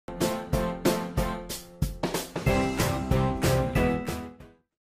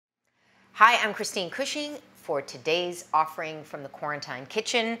Hi, I'm Christine Cushing for today's offering from the Quarantine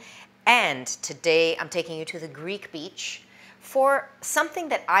Kitchen. And today I'm taking you to the Greek beach for something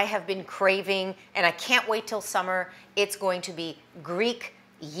that I have been craving and I can't wait till summer. It's going to be Greek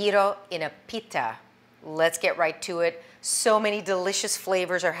gyro in a pita. Let's get right to it. So many delicious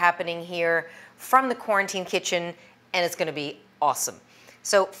flavors are happening here from the Quarantine Kitchen and it's going to be awesome.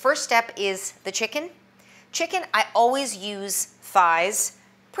 So first step is the chicken. Chicken, I always use thighs.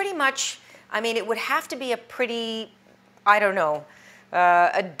 Pretty much, I mean, it would have to be a pretty, I don't know,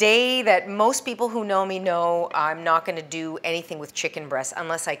 a day that most people who know me know I'm not going to do anything with chicken breast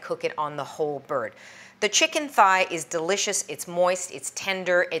unless I cook it on the whole bird. The chicken thigh is delicious, it's moist, it's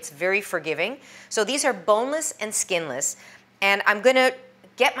tender, it's very forgiving. So these are boneless and skinless, and I'm going to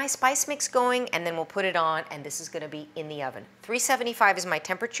get my spice mix going and then we'll put it on, and this is going to be in the oven. 375 is my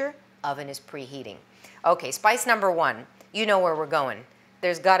temperature, oven is preheating. Okay, spice number one, you know where we're going.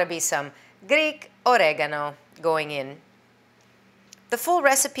 There's got to be some Greek oregano going in. The full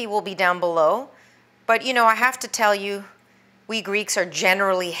recipe will be down below, but you know, I have to tell you, we Greeks are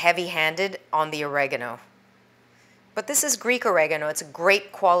generally heavy-handed on the oregano. But this is Greek oregano. It's a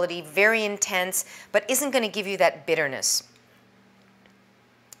great quality, very intense, but isn't going to give you that bitterness.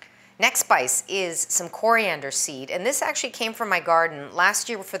 Next spice is some coriander seed, and this actually came from my garden. Last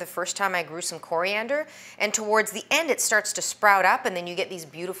year, for the first time, I grew some coriander, and towards the end, it starts to sprout up, and then you get these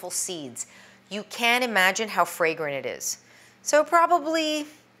beautiful seeds. You can't imagine how fragrant it is. So probably,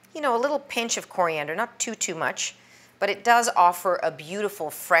 you know, a little pinch of coriander, not too much, but it does offer a beautiful,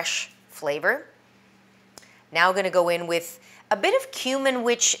 fresh flavor. Now I'm going to go in with a bit of cumin,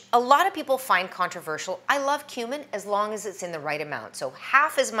 which a lot of people find controversial. I love cumin as long as it's in the right amount. So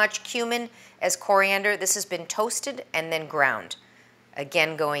half as much cumin as coriander. This has been toasted and then ground.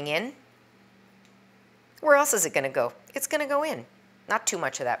 Again, going in. Where else is it going to go? It's going to go in. Not too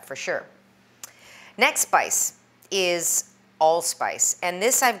much of that for sure. Next spice is allspice, and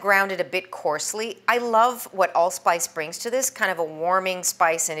this I've ground it a bit coarsely. I love what allspice brings to this, kind of a warming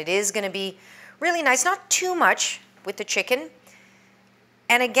spice, and it is going to be really nice. Not too much with the chicken.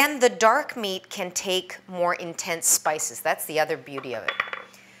 And again, the dark meat can take more intense spices. That's the other beauty of it.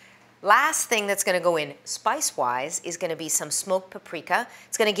 Last thing that's going to go in spice-wise is going to be some smoked paprika.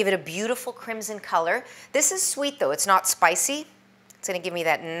 It's going to give it a beautiful crimson color. This is sweet though, it's not spicy. It's going to give me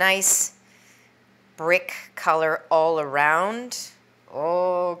that nice brick color all around.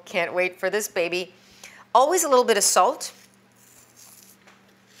 Oh, can't wait for this baby. Always a little bit of salt.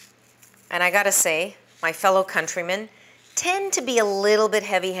 And I gotta say, my fellow countrymen tend to be a little bit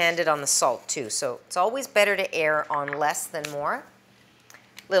heavy-handed on the salt too, so it's always better to err on less than more.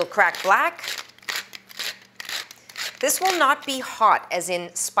 Little cracked black. This will not be hot as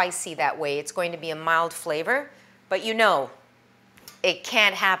in spicy that way. It's going to be a mild flavor, but you know, it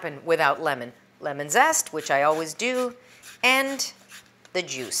can't happen without lemon. Lemon zest, which I always do, and the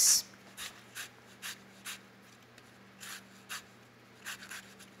juice.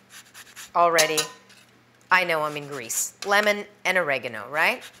 Already, I know I'm in Greece. Lemon and oregano,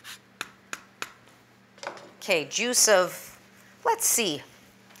 right? Okay, juice of, let's see,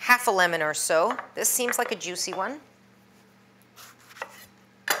 half a lemon or so. This seems like a juicy one.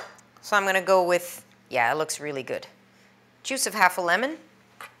 So I'm gonna go with, yeah, it looks really good. Juice of half a lemon,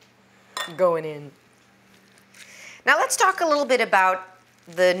 going in. Now let's talk a little bit about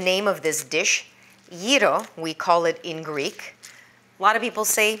the name of this dish. Gyro, we call it in Greek. A lot of people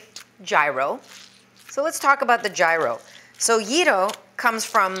say gyro. So let's talk about the gyro. So gyro comes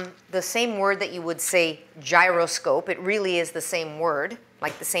from the same word that you would say gyroscope. It really is the same word,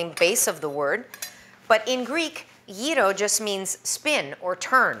 like the same base of the word. But in Greek, gyro just means spin or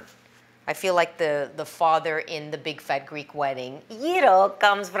turn. I feel like the father in the Big Fat Greek Wedding. Gyro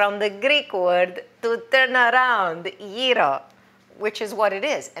comes from the Greek word to turn around, gyro, which is what it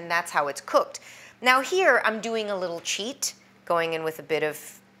is, and that's how it's cooked. Now here, I'm doing a little cheat, going in with a bit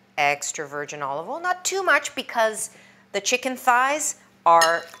of extra virgin olive oil. Not too much because the chicken thighs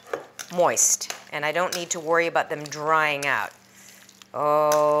are moist and I don't need to worry about them drying out.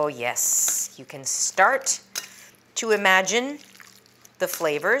 Oh yes, you can start to imagine the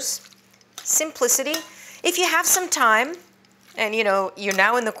flavors. Simplicity. If you have some time, and you know, you're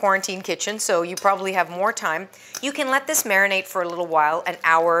now in the quarantine kitchen, so you probably have more time, you can let this marinate for a little while, an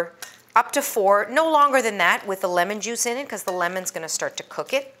hour, up to 4, no longer than that with the lemon juice in it because the lemon's going to start to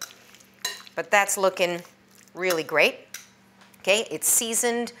cook it. But that's looking really great. Okay, it's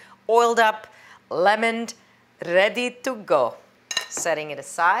seasoned, oiled up, lemoned, ready to go. Setting it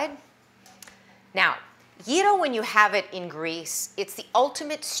aside. Now, gyro, when you have it in Greece, it's the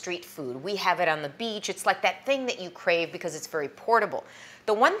ultimate street food. We have it on the beach. It's like that thing that you crave because it's very portable.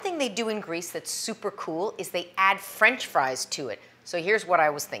 The one thing they do in Greece that's super cool is they add French fries to it. So here's what I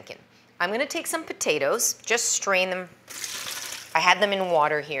was thinking. I'm going to take some potatoes, just strain them. I had them in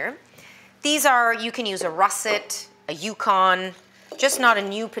water here. These are, you can use a russet, a Yukon, just not a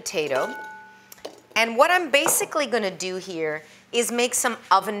new potato. And what I'm basically going to do here is make some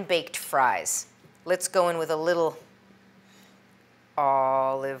oven-baked fries. Let's go in with a little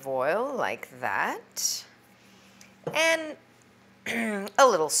olive oil like that. And a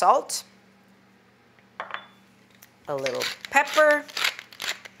little salt, a little pepper,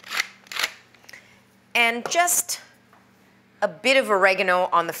 and just a bit of oregano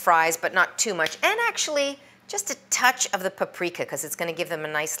on the fries, but not too much. And actually, just a touch of the paprika, because it's going to give them a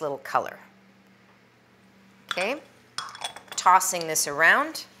nice little color. Okay, tossing this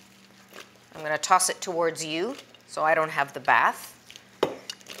around. I'm going to toss it towards you so I don't have the bath.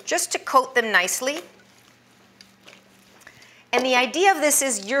 Just to coat them nicely. And the idea of this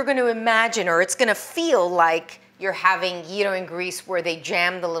is you're going to imagine, or it's going to feel like you're having gyro in Greece where they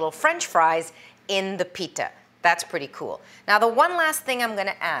jam the little French fries in the pita. That's pretty cool. Now the one last thing I'm going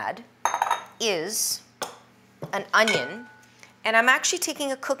to add is an onion. And I'm actually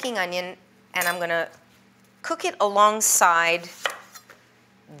taking a cooking onion and I'm going to cook it alongside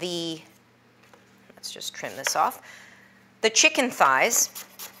the, let's just trim this off, the chicken thighs.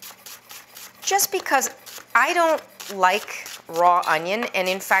 Just because I don't like raw onion, and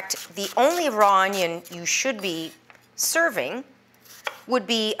in fact, the only raw onion you should be serving would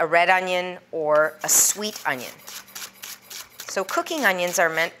be a red onion or a sweet onion. So cooking onions are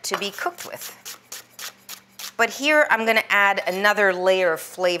meant to be cooked with. But here I'm going to add another layer of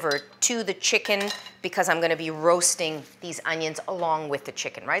flavor to the chicken because I'm going to be roasting these onions along with the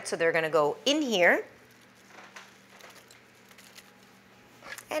chicken, right? So they're going to go in here.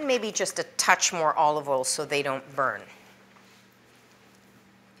 And maybe just a touch more olive oil so they don't burn.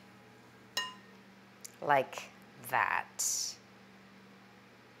 Like that.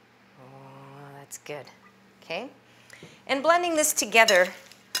 Oh, that's good. Okay. And blending this together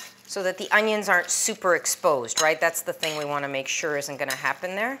so that the onions aren't super exposed, right? That's the thing we want to make sure isn't going to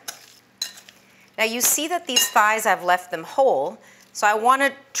happen there. Now you see that these thighs, I've left them whole, so I want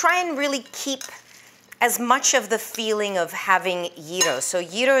to try and really keep as much of the feeling of having gyro. So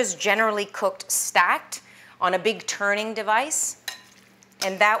gyro is generally cooked stacked on a big turning device,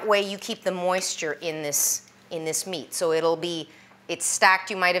 and that way you keep the moisture in this meat. So it's stacked,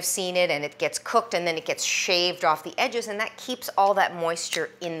 you might have seen it, and it gets cooked and then it gets shaved off the edges, and that keeps all that moisture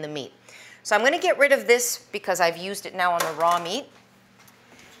in the meat. So I'm going to get rid of this because I've used it now on the raw meat.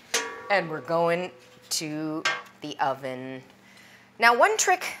 And we're going to the oven. Now one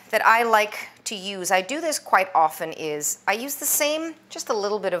trick that I like to use, I do this quite often, is I use the same, just a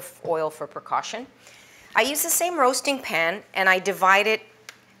little bit of oil for precaution. I use the same roasting pan and I divide it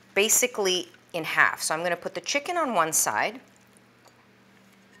basically in half. So I'm going to put the chicken on one side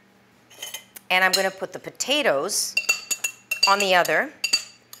and I'm going to put the potatoes on the other,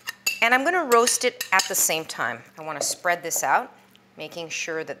 and I'm going to roast it at the same time. I want to spread this out, making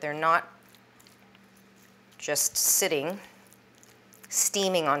sure that they're not just sitting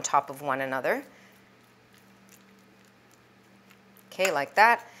steaming on top of one another. Okay, like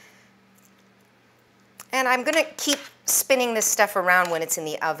that. And I'm going to keep spinning this stuff around when it's in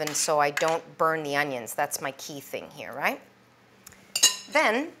the oven so I don't burn the onions. That's my key thing here, right?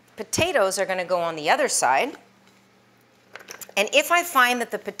 Then potatoes are going to go on the other side. And if I find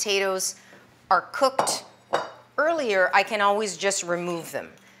that the potatoes are cooked earlier, I can always just remove them.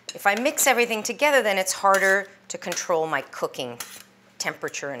 If I mix everything together, then it's harder to control my cooking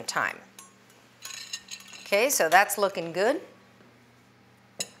temperature and time. Okay, so that's looking good.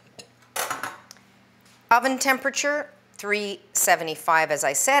 Oven temperature, 375 as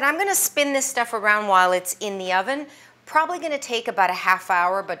I said. I'm going to spin this stuff around while it's in the oven. Probably going to take about a half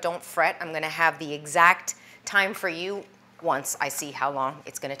hour, but don't fret. I'm going to have the exact time for you once I see how long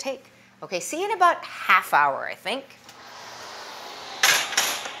it's going to take. Okay, see you in about half hour, I think.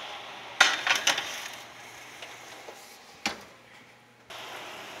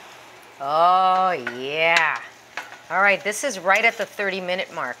 Oh, yeah. All right, this is right at the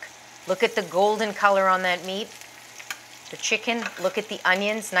 30-minute mark. Look at the golden color on that meat. The chicken, look at the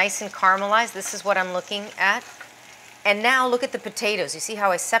onions, nice and caramelized. This is what I'm looking at. And now look at the potatoes. You see how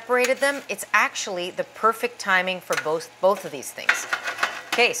I separated them? It's actually the perfect timing for both of these things.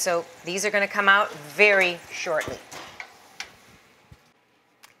 Okay, so these are going to come out very shortly.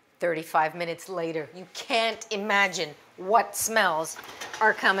 35 minutes later. You can't imagine what smells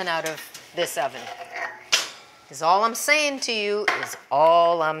are coming out of this oven. Is all I'm saying to you, is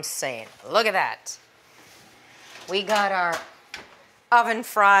all I'm saying. Look at that. We got our oven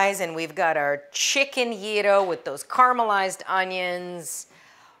fries and we've got our chicken gyro with those caramelized onions.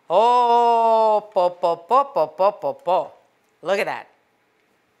 Oh, po, po, po, po, po, po, po. Look at that.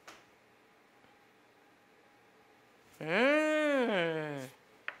 Mmm.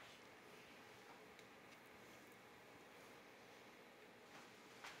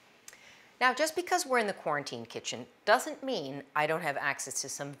 Now, just because we're in the quarantine kitchen doesn't mean I don't have access to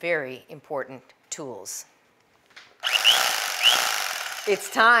some very important tools. It's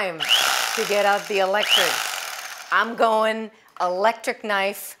time to get out the electric. I'm going electric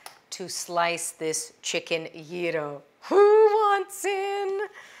knife to slice this chicken gyro. Who wants in?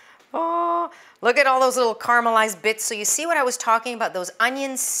 Oh, look at all those little caramelized bits. So you see what I was talking about? Those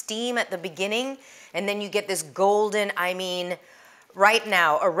onions steam at the beginning, and then you get this golden, I mean, right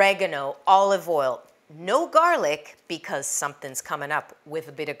now, oregano, olive oil, no garlic because something's coming up with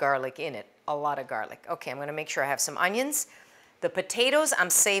a bit of garlic in it, a lot of garlic. Okay, I'm gonna make sure I have some onions. The potatoes I'm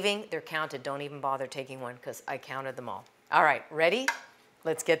saving, they're counted. Don't even bother taking one because I counted them all. All right, ready?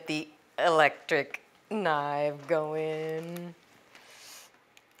 Let's get the electric knife going.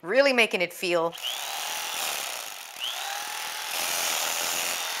 Really making it feel.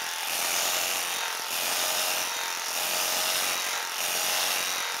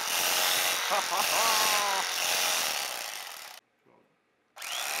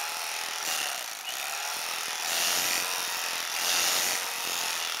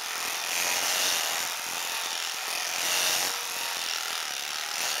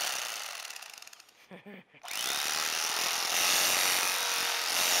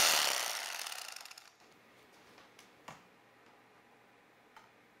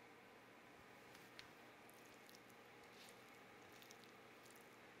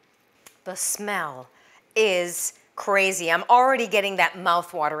 The smell is crazy. I'm already getting that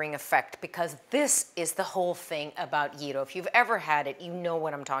mouth-watering effect because this is the whole thing about gyro. If you've ever had it, you know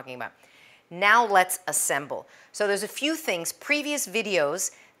what I'm talking about. Now let's assemble. So there's a few things, previous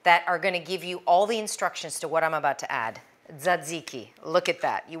videos that are going to give you all the instructions to what I'm about to add. Tzatziki, look at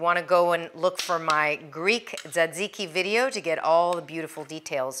that. You want to go and look for my Greek tzatziki video to get all the beautiful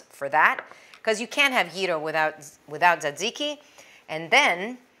details for that, because you can't have gyro without tzatziki. And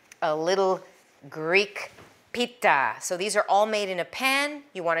then a little Greek Pita. So these are all made in a pan.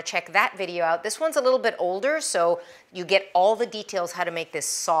 You want to check that video out. This one's a little bit older, so you get all the details how to make this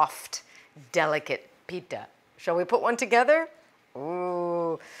soft, delicate Pita. Shall we put one together?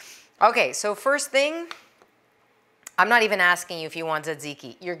 Ooh. Okay, so first thing, I'm not even asking you if you want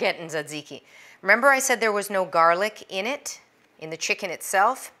tzatziki. You're getting tzatziki. Remember I said there was no garlic in it, in the chicken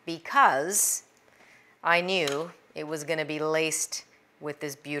itself, because I knew it was going to be laced with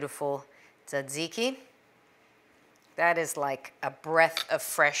this beautiful tzatziki. That is like a breath of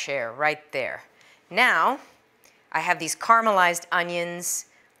fresh air right there. Now, I have these caramelized onions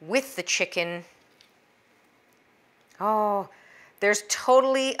with the chicken. Oh, there's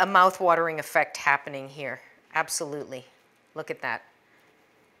totally a mouth-watering effect happening here. Absolutely. Look at that.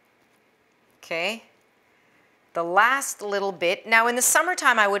 Okay. The last little bit. Now, in the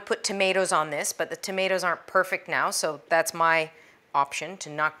summertime, I would put tomatoes on this, but the tomatoes aren't perfect now, so that's my option to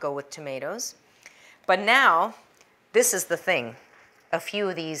not go with tomatoes. But now, this is the thing. A few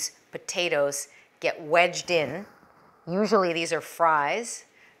of these potatoes get wedged in. Usually these are fries,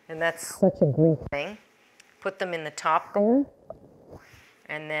 and that's such a Greek thing. Put them in the top there,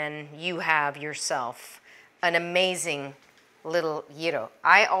 and then you have yourself an amazing little gyro.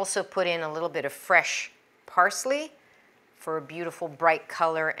 I also put in a little bit of fresh parsley for a beautiful bright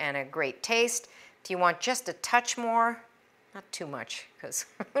color and a great taste. Do you want just a touch more? Not too much, because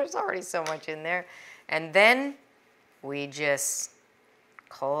there's already so much in there. And then we just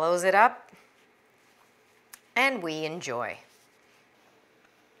close it up and we enjoy.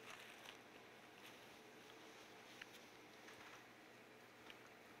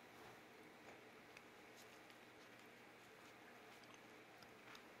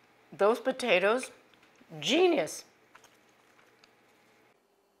 Those potatoes, genius.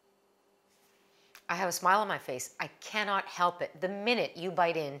 I have a smile on my face. I cannot help it. The minute you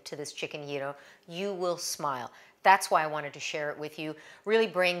bite into this chicken gyro, you will smile. That's why I wanted to share it with you. Really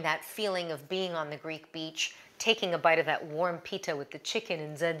bring that feeling of being on the Greek beach, taking a bite of that warm pita with the chicken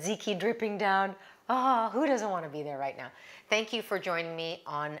and tzatziki dripping down. Ah, who doesn't want to be there right now? Thank you for joining me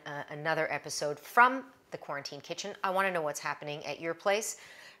on another episode from the Quarantine Kitchen. I want to know what's happening at your place.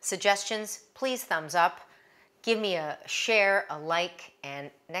 Suggestions, please thumbs up. Give me a share, a like,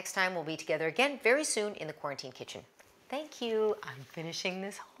 and next time we'll be together again very soon in the Quarantine Kitchen. Thank you. I'm finishing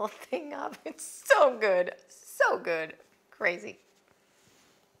this whole thing up. It's so good. So good. Crazy.